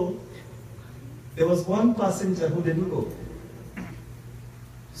 So, there was one passenger who didn't go.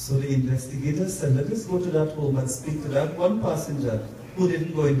 So the investigators said, let us go to that home and speak to that one passenger who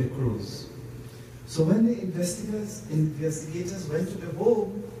didn't go in the cruise. So when the investigators went to the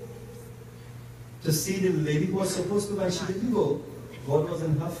home to see the lady who was supposed to go and she didn't go, God was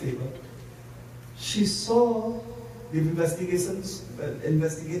in her favor. She saw, the investigators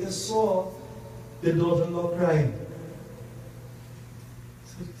saw the daughter-in-law crying.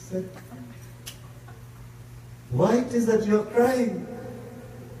 So he said, why it is that you're crying?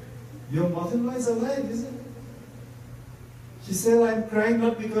 Your mother-in-law is alive, isn't it? She said, I'm crying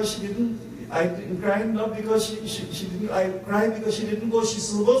not because she didn't, I'm crying not because she didn't, I'm crying because she didn't go, she's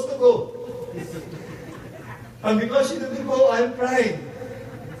supposed to go. And because she didn't go, I'm crying.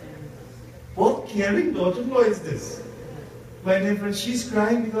 What caring daughter-in-law is this? My dear friend, she's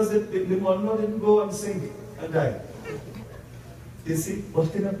crying because the mother-in-law didn't go and sink and die. You see,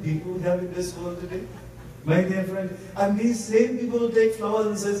 what kind of people we have in this world today? My dear friend, and these same people who take flowers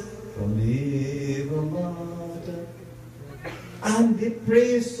and says, and they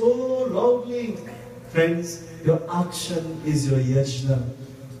pray so loudly. Friends, your action is your yajna.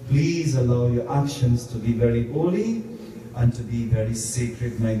 Please allow your actions to be very holy and to be very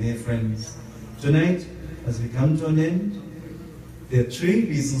sacred, my dear friends. Tonight, as we come to an end, there are 3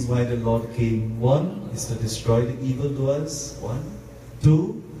 reasons why the Lord came. 1 is to destroy the evildoers. 1.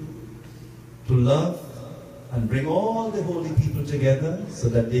 2, to love and bring all the holy people together so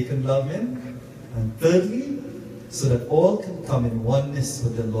that they can love Him. And thirdly, so that all can come in oneness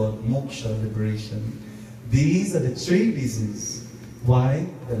with the Lord, moksha, liberation. These are the 3 reasons why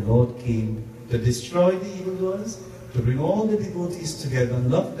the Lord came: to destroy the evildoers, to bring all the devotees together and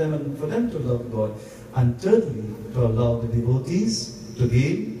love them and for them to love God. And thirdly, to allow the devotees to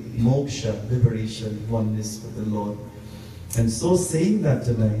gain moksha, liberation, oneness with the Lord. And so saying that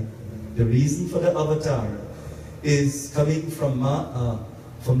tonight, the reason for the avatar is coming from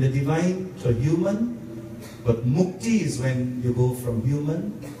the divine to human, but mukti is when you go from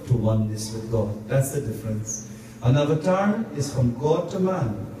human to oneness with God. That's the difference. An avatar is from God to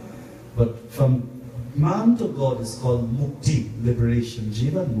man, but from man to God is called mukti, liberation,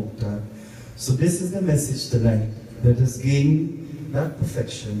 jivan mukta. So this is the message tonight. Let us gain that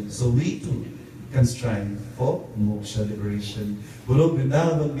perfection so we too can strive for moksha, liberation. Guru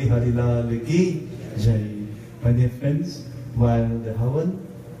Vrindavan Bihari Lal Ki Jai. My dear friends, while the Havan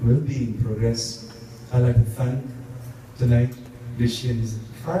will be in progress, I'd like to thank tonight Rishi and his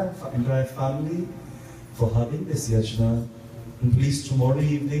entire family for having this yajna. And please, tomorrow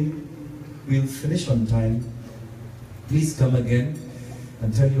evening, we'll finish on time. Please come again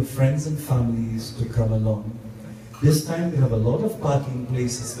and tell your friends and families to come along. This time we have a lot of parking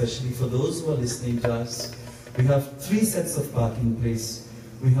place, especially for those who are listening to us. We have 3 sets of parking place.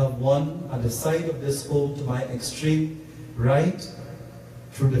 We have one at the side of this home to my extreme right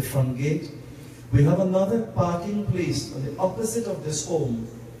through the front gate. We have another parking place on the opposite of this home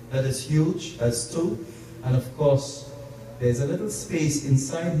that is huge, that's 2. And of course, there's a little space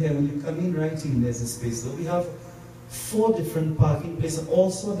inside here. When you come in right in, there's a space. So we have 4 different parking places,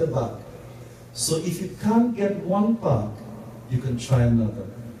 also at the back. So if you can't get one park, you can try another.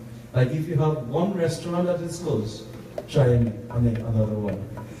 Like if you have one restaurant that is closed, try another one.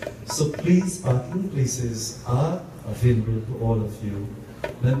 So please, parking places are available to all of you.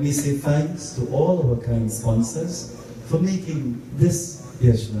 Let me say thanks to all our kind sponsors for making this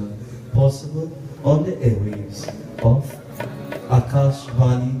yajna possible on the airwaves of Akash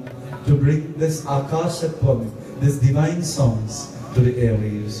Vani, to bring this Akashatvam, these divine songs to the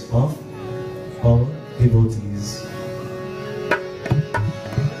airwaves of our devotees.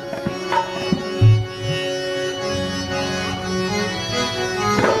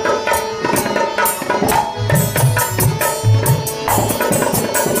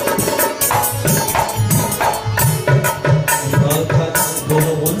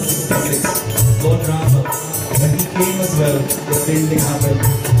 The same thing happened.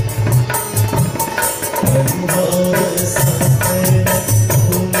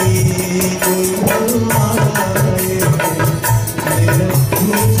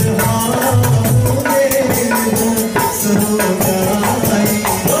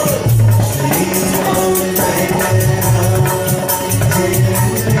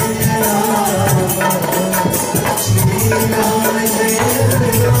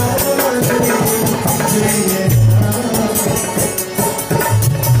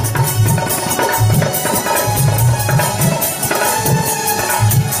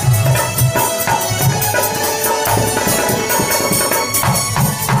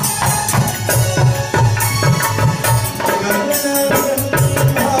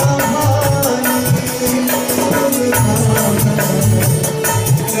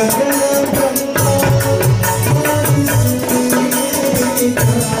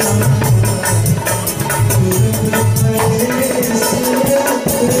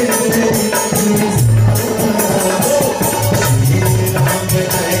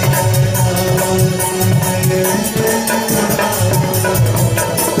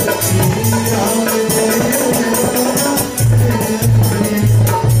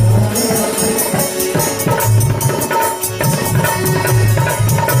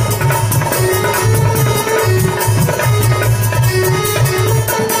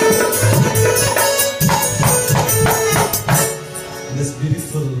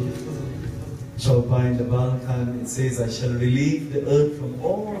 Says, I shall relieve the earth from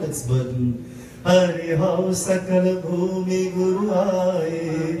all its burden. Hari Hao Sakal Bhumi Guru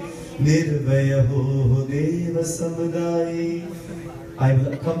Aaye, Nirvaya Ho Deva Samudai. I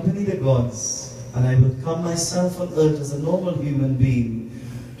will accompany the gods, and I will come myself on earth as a normal human being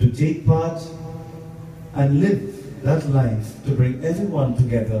to take part and live that life to bring everyone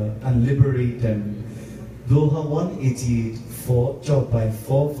together and liberate them. Doha 188, 4, Chaupai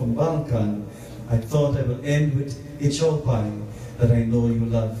 4 from Balkan. I thought I will end with a chaupai that I know you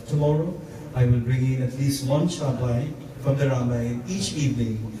love. Tomorrow, I will bring in at least one chaupai from the Ramayana each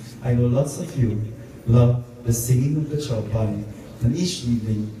evening. I know lots of you love the singing of the chaupai, and each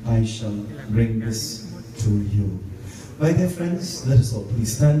evening I shall bring this to you. My dear friends, let us all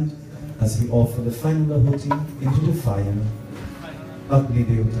please stand as we offer the final ahuti into the fire. Agni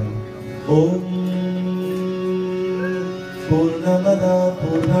Devata. Om Purnamada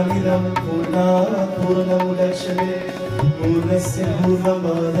Purnamidam Purnat Purnamudachyate Purnasya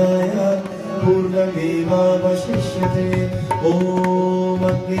Purnamadaya Purnamevavashishyate Om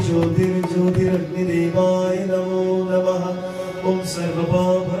Agni Jyotir Jyotir Agni Devaya Namo Namaha Om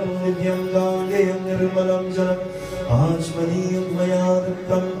Sarvabhavam Nityam Gangeyam Nirmalam Janam Achmaniyam Maya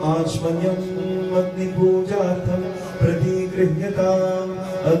Dattam Achmanyam Agni Pujartham Pratigrihyataam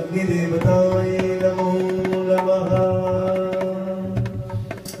Agni Devataya Namo Namaha.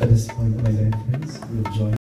 At this point, my dear friends, we will join.